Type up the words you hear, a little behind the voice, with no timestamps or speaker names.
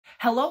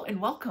Hello and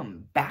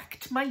welcome back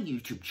to my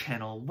YouTube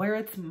channel where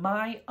it's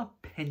my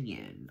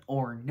opinion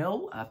or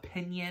no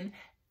opinion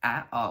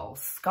at all.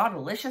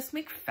 Scottalicious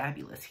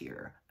McFabulous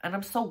here, and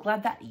I'm so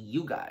glad that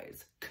you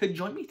guys could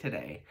join me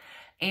today.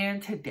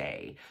 And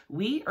today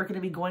we are going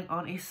to be going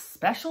on a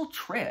special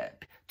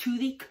trip to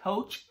the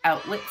Coach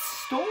outlet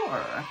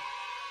store.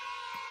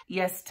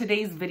 Yes,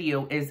 today's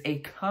video is a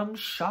come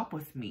shop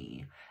with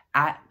me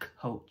at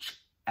Coach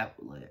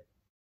outlet.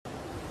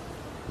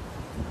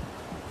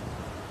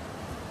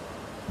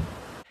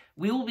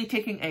 We will be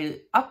taking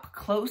a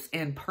up-close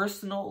and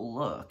personal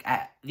look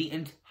at the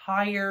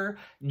entire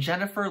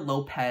Jennifer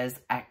Lopez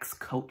X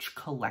Coach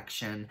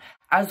collection,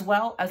 as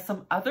well as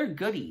some other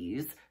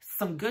goodies,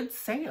 some good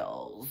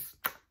sales,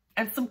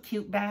 and some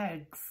cute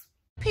bags.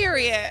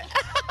 Period.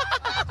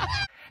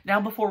 Now,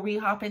 before we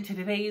hop into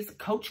today's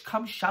Coach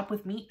Come Shop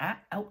With Me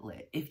at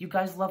Outlet, if you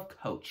guys love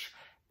Coach,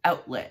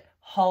 Outlet,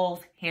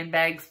 hauls,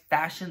 handbags,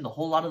 fashion, the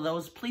whole lot of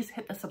those, please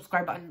hit the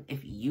subscribe button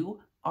if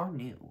you are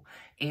new.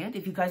 And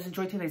if you guys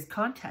enjoyed today's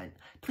content,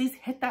 please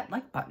hit that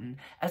like button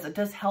as it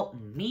does help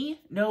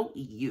me know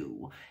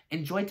you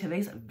enjoyed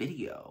today's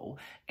video.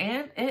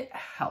 And it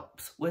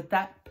helps with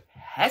that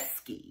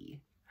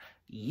pesky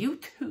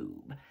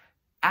YouTube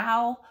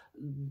algorithm.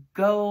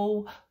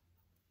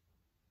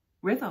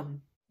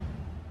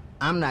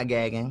 I'm not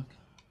gagging.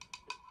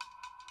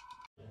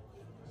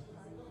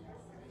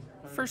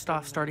 First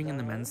off, starting in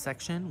the men's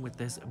section with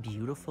this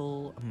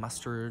beautiful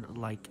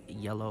mustard-like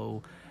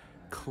yellow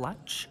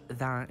clutch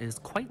that is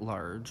quite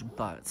large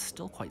but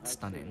still quite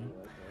stunning,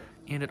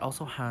 and it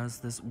also has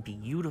this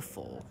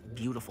beautiful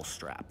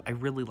strap. I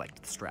really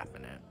liked the strap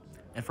in it,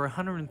 and for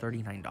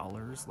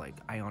 $139, like,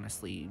 I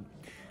honestly,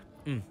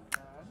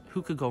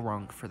 who could go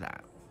wrong for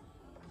that?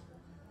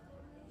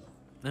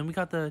 Then we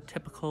got the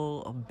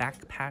typical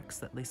backpacks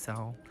that they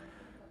sell.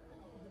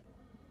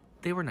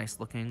 They were nice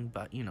looking,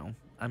 but you know,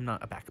 I'm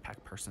not a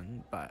backpack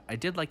person, but I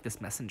did like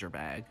this messenger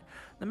bag.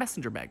 The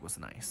messenger bag was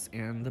nice,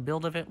 and the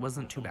build of it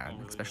wasn't too bad,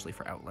 especially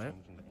for outlet.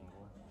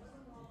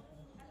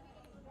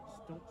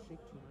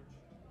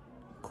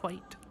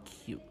 Quite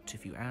cute,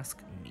 if you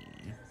ask me.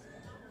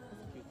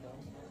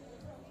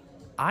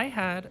 I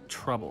had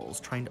troubles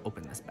trying to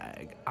open this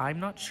bag. I'm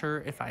not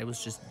sure if I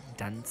was just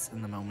dense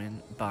in the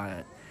moment,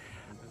 but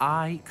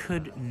I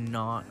could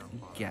not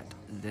get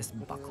this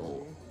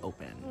buckle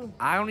open.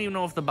 I don't even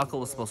know if the buckle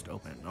was supposed to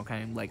open,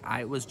 okay? Like,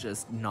 I was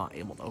just not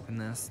able to open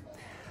this.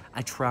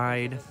 I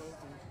tried,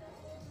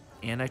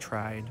 and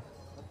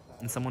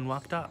someone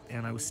walked up,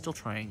 and I was still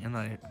trying, and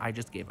I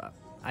just gave up.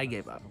 I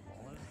gave up,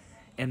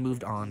 and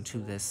moved on to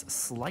this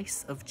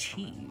slice of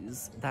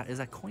cheese that is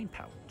a coin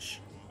pouch.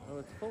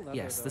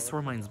 Yes, this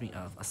reminds me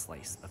of a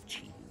slice of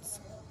cheese.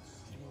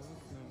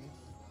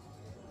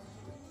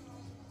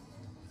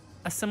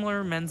 A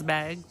similar men's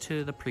bag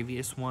to the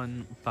previous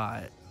one,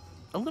 but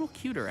a little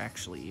cuter,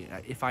 actually.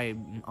 If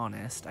I'm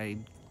honest, I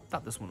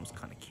thought this one was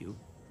kind of cute.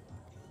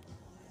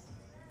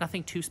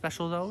 Nothing too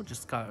special, though.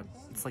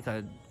 It's like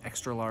a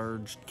extra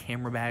large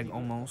camera bag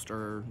almost,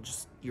 or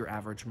just your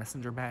average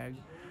messenger bag.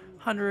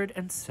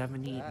 $179.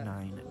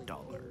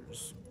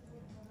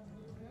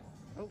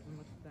 Oh,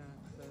 what's that?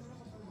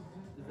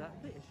 Is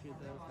that the issue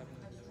that I was having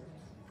with yours?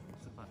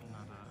 It's a button,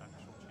 not an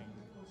actual chain.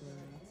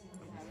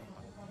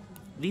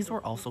 These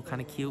were also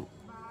kind of cute.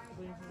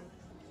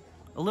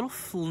 A little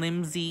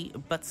flimsy,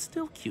 but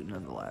still cute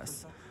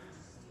nonetheless.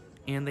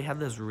 And they had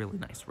this really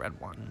nice red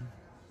one.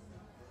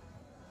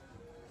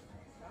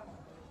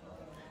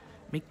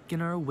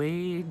 Making our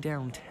way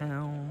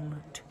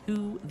downtown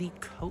to the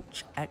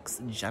Coach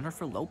X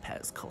Jennifer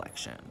Lopez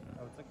collection.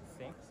 Oh, it's like a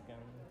snake skin.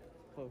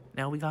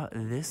 Now we got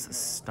this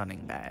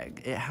stunning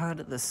bag. It had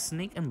the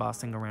snake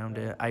embossing around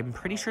it. I'm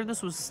pretty sure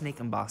this was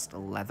snake embossed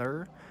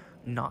leather,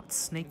 not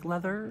snake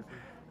leather.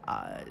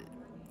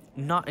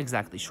 Not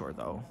exactly sure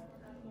though.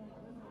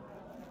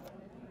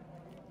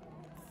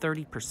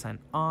 30%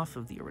 off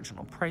of the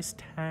original price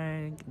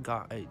tag.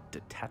 Got a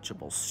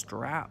detachable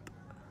strap.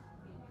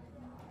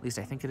 At least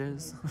I think it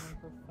is.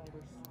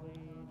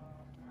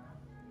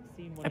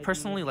 I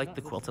personally like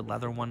the quilted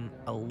leather one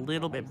a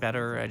little bit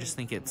better. I just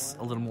think it's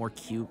a little more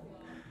cute,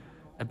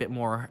 a bit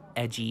more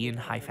edgy and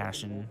high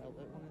fashion.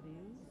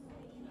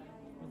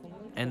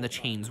 And the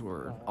chains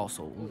were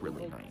also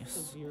really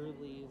nice.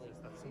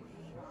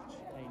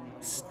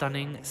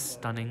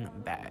 Stunning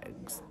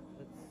bags.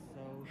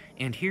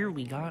 And here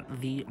we got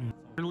the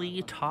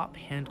Marley top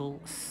handle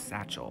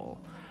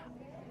satchel.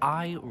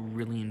 I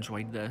really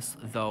enjoyed this,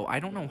 though I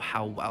don't know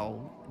how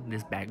well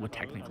this bag would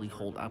technically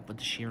hold up with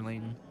the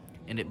shearling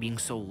and it being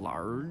so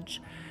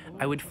large.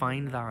 I would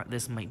find that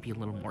this might be a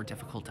little more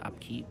difficult to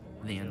upkeep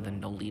than the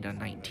Nolita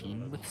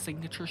 19 with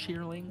signature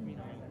shearling.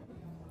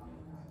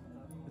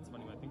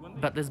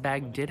 But this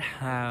bag did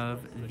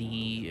have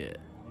the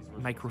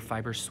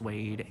microfiber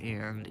suede,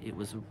 and it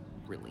was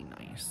really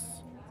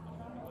nice.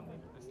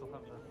 They still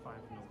have their 5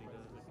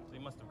 Nolitas. They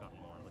must have gotten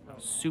more.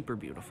 Super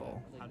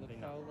beautiful. Look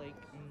how, like,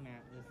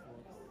 matte this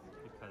looks.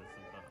 Because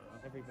of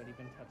everybody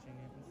been touching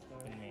it and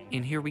stuff.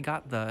 And here we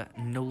got the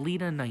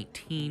Nolita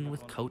 19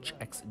 with Coach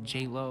X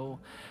JLo.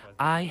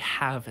 I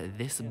have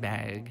this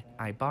bag.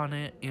 I bought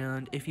it,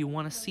 and if you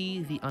want to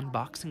see the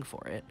unboxing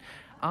for it,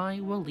 I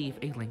will leave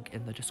a link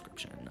in the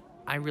description.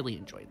 I really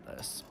enjoyed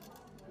this.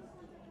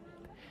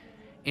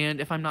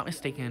 And if I'm not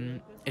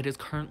mistaken, it is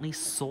currently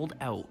sold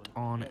out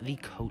on the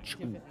Coach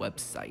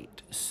website.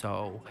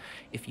 So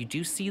if you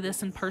do see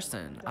this in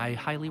person, I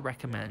highly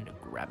recommend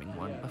grabbing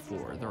one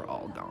before they're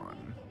all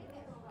gone.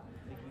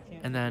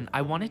 And then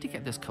I wanted to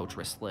get this Coach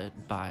wristlet,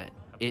 but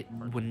it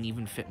wouldn't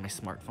even fit my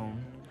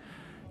smartphone.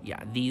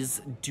 Yeah,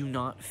 these do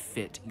not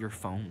fit your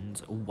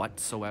phones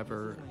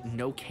whatsoever.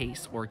 No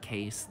case or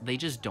case. They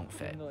just don't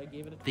fit.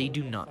 They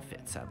do not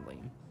fit, sadly.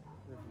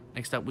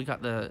 Next up, we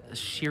got the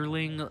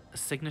Shearling,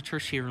 Signature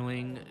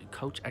Shearling,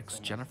 Coach X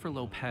Jennifer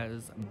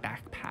Lopez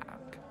backpack.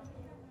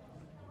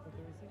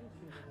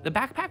 The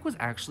backpack was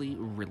actually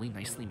really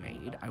nicely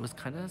made. I was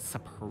kind of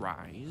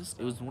surprised.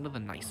 It was one of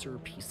the nicer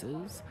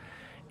pieces.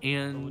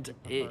 And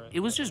it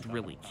was just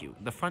really cute.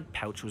 The front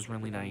pouch was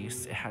really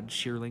nice. It had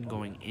shearling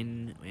going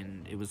in,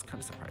 and it was kind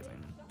of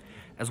surprising.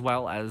 As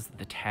well as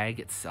the tag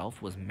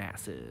itself was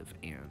massive,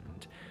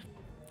 and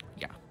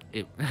yeah,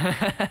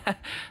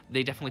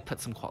 they definitely put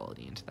some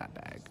quality into that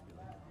bag.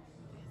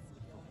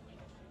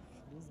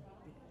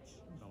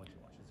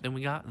 Then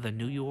we got the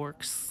New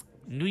York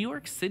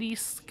City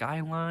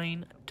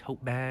Skyline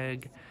tote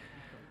bag.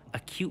 A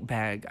cute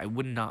bag, I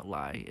would not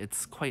lie.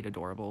 It's quite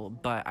adorable,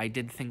 but I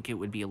did think it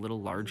would be a little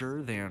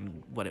larger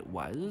than what it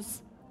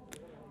was.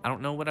 I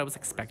don't know what I was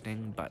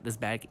expecting, but this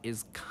bag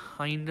is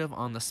kind of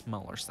on the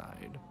smaller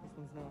side. This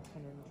one's now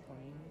 120.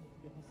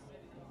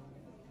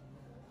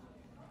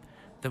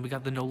 Then we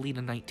got the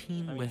Nolita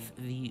 19 with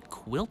the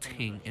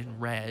Quilting in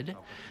red.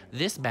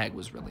 This bag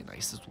was really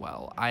nice as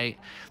well.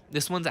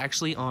 This one's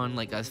actually on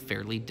like a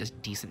fairly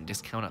decent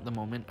discount at the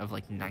moment of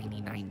like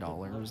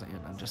 $99, and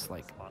I'm just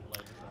like,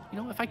 you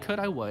know, if I could,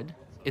 I would.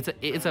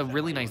 It's a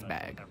really nice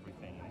bag.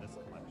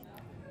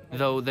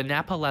 Though the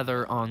Napa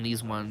leather on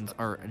these ones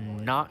are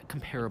not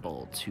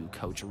comparable to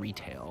Coach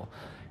retail.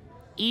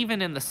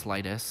 Even in the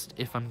slightest,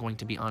 if I'm going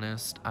to be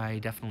honest, I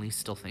definitely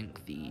still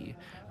think the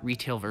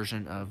retail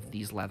version of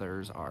these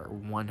leathers are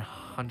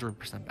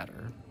 100%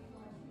 better.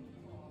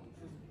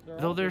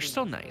 Though they're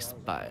still nice,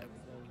 but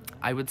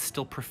I would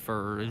still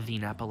prefer the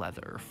Napa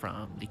leather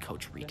from the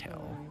Coach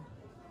retail.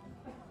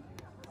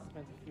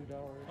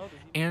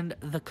 And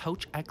the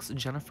Coach X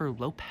Jennifer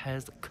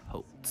Lopez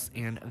coats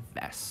and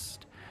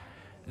vest.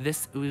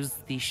 This was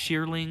the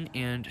shearling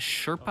and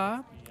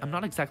Sherpa. I'm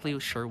not exactly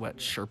sure what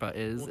Sherpa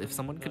is. If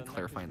someone could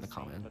clarify in the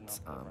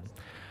comments.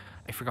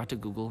 I forgot to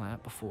Google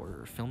that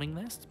before filming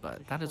this,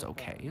 but that is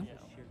okay.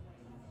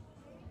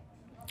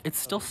 It's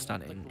still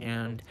stunning,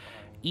 and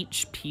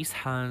each piece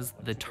has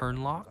the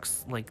turn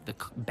locks, like the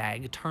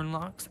bag turn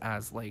locks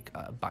as like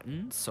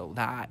buttons, so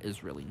that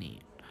is really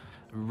neat.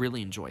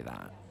 Really enjoy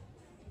that.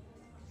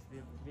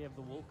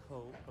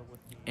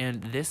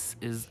 And this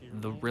is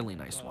the really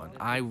nice one.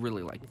 I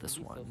really liked this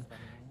one.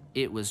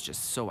 It was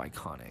just so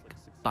iconic,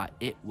 but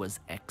it was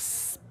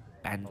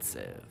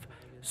expensive.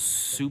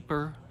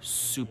 Super,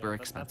 super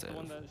expensive.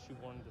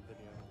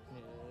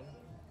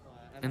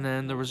 And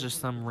then there was just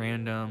some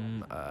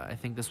random, I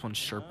think this one's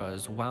Sherpa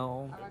as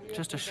well.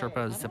 Just a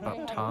Sherpa zip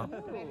up top.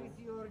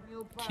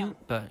 Cute,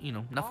 but, you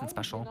know, nothing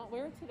special.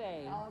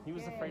 He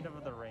was afraid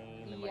of the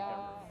rain.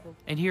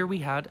 And here we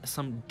had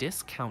some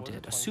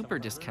discounted, super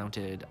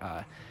discounted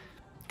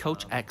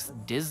Coach X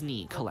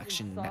Disney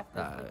collection,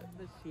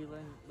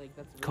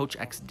 Coach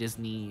X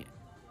Disney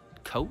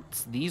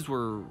coats. These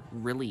were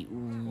really,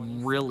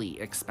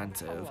 really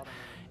expensive.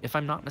 If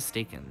I'm not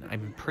mistaken,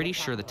 I'm pretty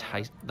sure the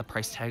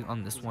price tag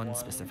on this one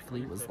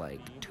specifically was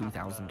like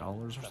 $2,000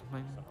 or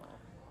something.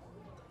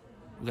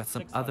 We got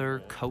some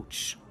other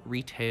Coach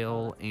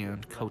retail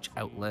and Coach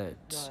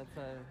outlet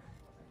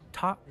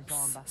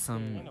tops,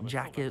 some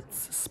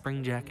jackets,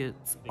 spring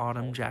jackets,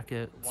 autumn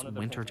jackets,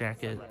 winter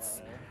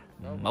jackets,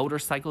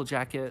 motorcycle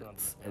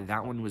jackets.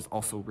 That one was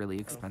also really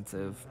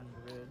expensive.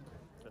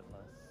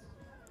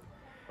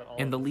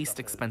 And the least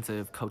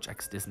expensive Coach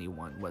X Disney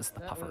one was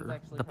the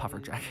puffer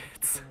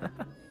jackets. I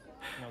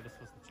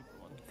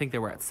think they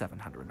were at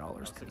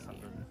 $700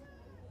 Canadian.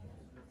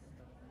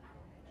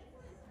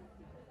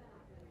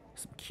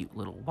 Some cute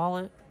little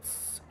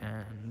wallets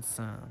and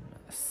some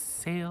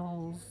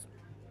sales.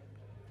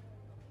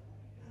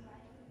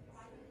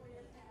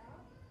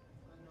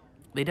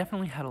 They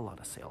definitely had a lot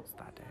of sales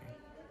that day.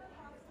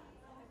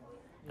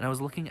 And I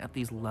was looking at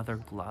these leather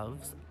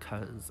gloves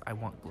because I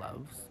want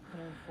gloves.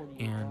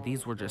 And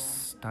these were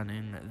just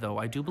stunning, though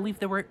I do believe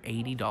they were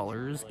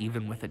 $80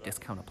 even with a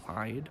discount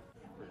applied.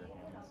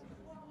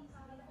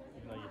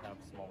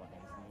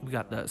 We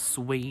got the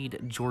suede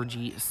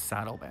Georgie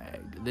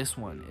saddlebag. This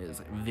one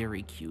is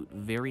very cute,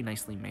 very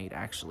nicely made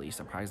actually,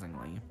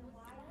 surprisingly.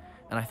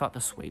 And I thought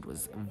the suede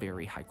was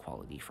very high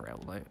quality for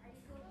outlet.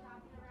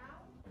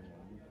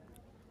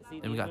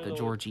 Then we got the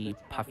Georgie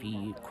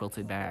puffy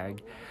quilted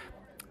bag.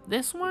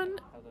 This one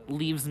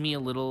leaves me a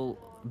little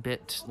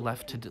bit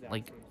left to,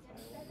 like,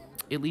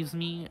 it leaves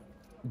me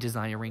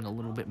desiring a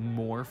little bit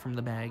more from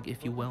the bag,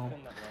 if you will.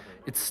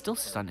 It's still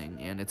stunning,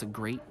 and it's a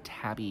great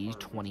tabby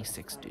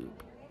 26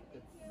 dupe.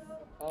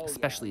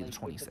 Especially the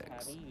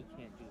 26.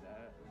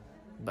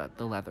 But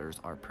the leathers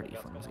are pretty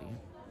flimsy.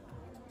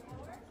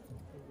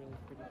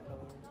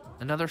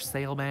 Another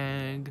sale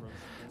bag.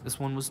 This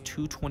one was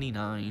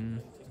 $2.29.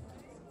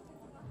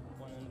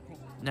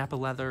 Napa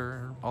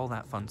leather, all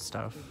that fun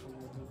stuff.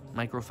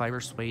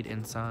 Microfiber suede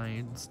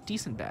insides.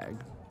 Decent bag.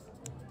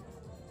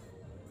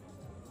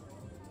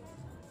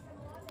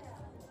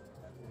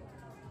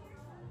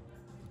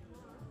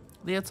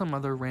 They had some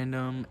other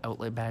random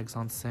outlet bags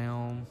on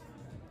sale.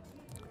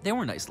 They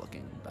were nice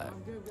looking, but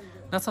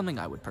not something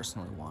I would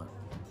personally want.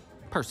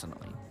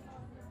 Personally.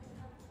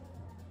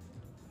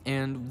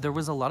 And there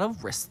was a lot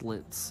of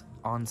wristlets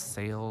on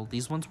sale.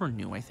 These ones were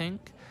new, I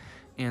think.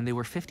 And they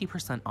were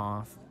 50%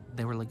 off.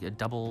 They were like a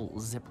double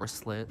zip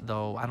wristlet,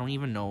 though I don't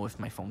even know if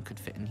my phone could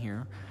fit in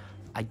here.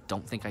 I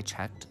don't think I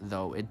checked,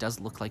 though it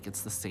does look like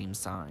it's the same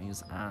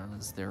size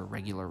as their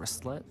regular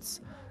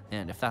wristlets.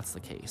 And if that's the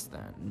case,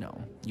 then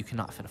no, you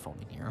cannot fit a phone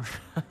in here.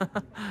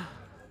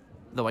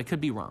 Though I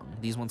could be wrong.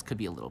 These ones could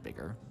be a little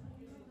bigger.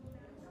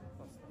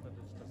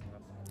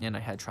 And I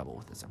had trouble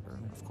with the zipper,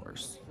 of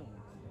course.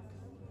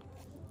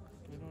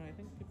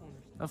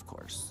 Of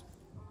course.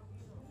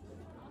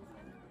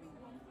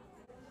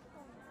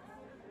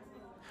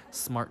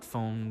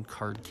 Smartphone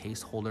card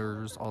case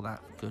holders, all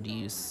that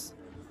goodies.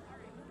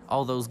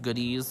 All those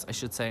goodies, I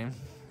should say.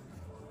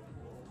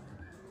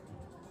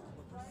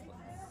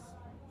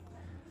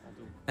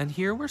 And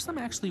here were some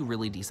actually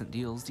really decent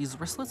deals. These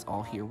wristlets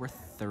all here were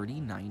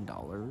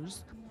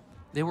 $39.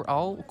 They were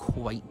all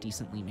quite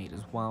decently made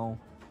as well.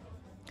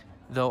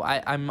 Though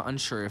I'm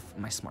unsure if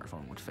my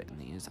smartphone would fit in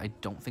these. I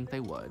don't think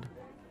they would.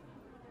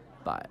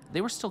 But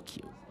they were still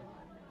cute.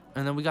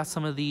 And then we got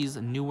some of these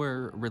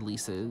newer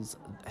releases.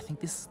 I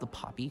think this is the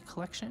Poppy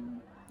collection.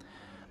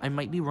 I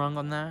might be wrong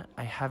on that.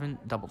 I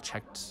haven't double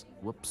checked.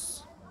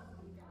 Whoops.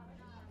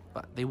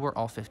 But they were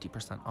all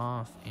 50%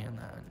 off. And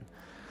then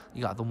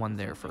you got the one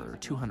there for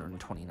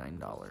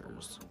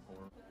 $229.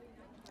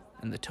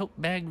 And the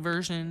tote bag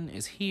version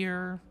is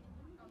here.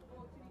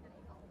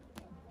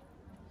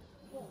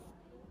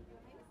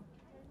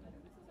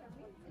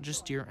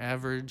 Just your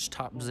average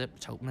top zip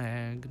tote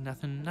bag.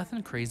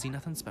 Nothing crazy,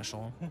 nothing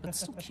special, but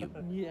still cute.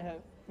 Yeah.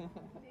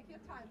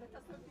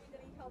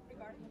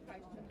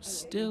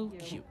 Still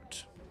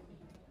cute.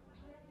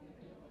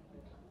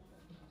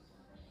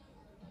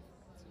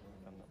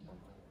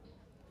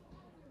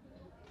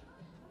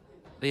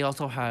 They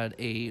also had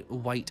a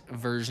white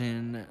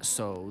version,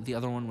 so the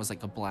other one was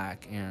like a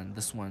black, and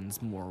this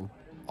one's more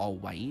all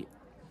white.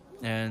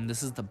 And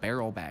this is the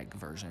barrel bag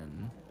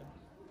version.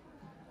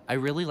 I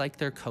really like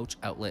their Coach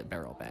outlet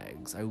barrel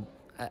bags.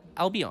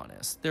 I'll be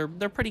honest, they're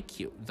pretty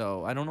cute,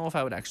 though I don't know if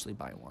I would actually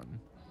buy one.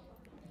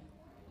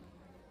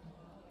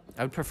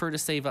 I would prefer to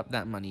save up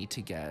that money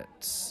to get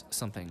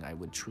something I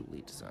would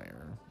truly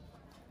desire.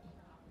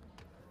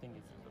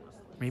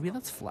 Maybe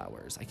that's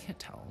flowers, I can't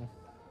tell.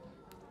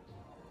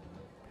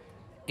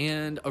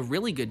 And a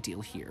really good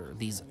deal here,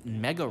 these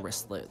mega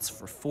wristlets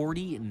for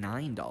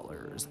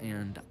 $49.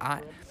 And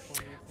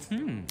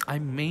I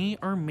may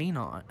or may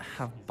not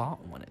have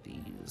bought one of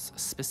these,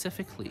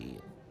 specifically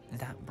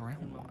that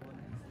brown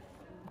one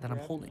that I'm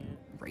holding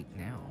right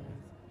now.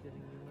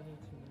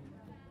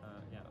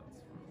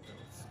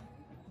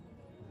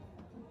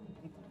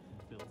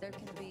 There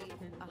can be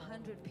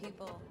 100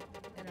 people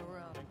in a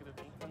room.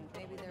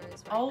 Maybe there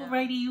is right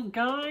Alrighty, you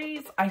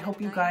guys. I hope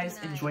you guys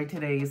enjoyed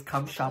today's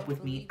Come Shop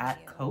With Me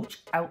at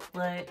Coach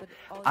Outlet.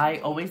 I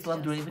always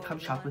love doing the Come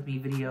Shop With Me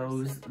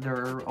videos.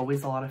 They're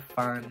always a lot of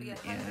fun,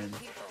 and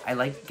I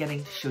like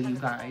getting to show you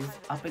guys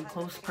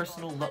up-and-close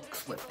personal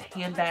looks with the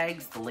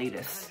handbags, the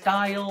latest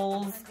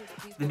styles,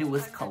 the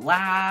newest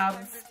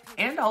collabs.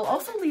 And I'll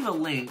also leave a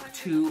link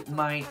to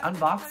my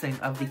unboxing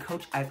of the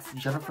Coach X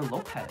Jennifer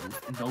Lopez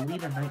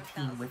Nolita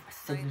 19 with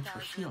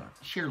signature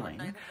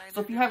shearling.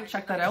 So if you haven't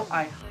checked that out,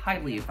 I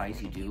highly advise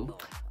you do.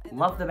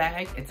 Love the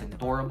bag, it's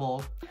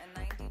adorable.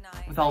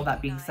 With all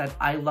that being said,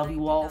 I love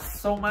you all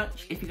so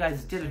much. If you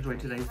guys did enjoy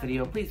today's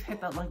video, please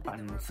hit that like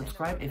button,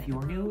 subscribe if you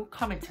are new,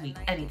 comment to me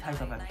any type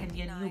of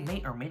opinion you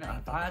may or may not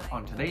have had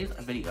on today's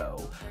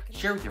video,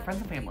 share with your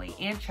friends and family,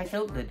 and check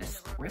out the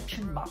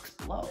description box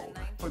below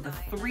for the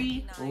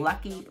 3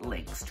 lucky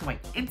links to my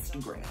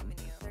Instagram,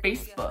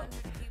 Facebook,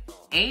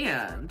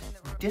 and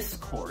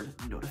Discord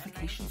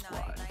notification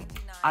squad.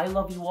 I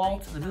love you all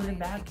to the moon and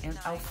back, and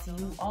I'll see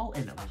you all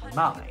in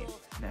my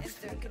next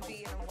video.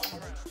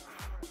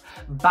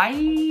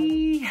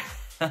 Bye!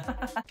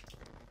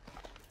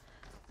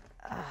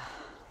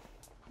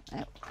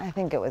 I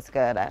think it was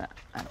good.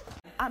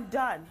 I'm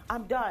done.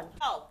 I'm done.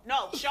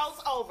 No,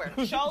 show's over.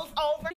 Show's over.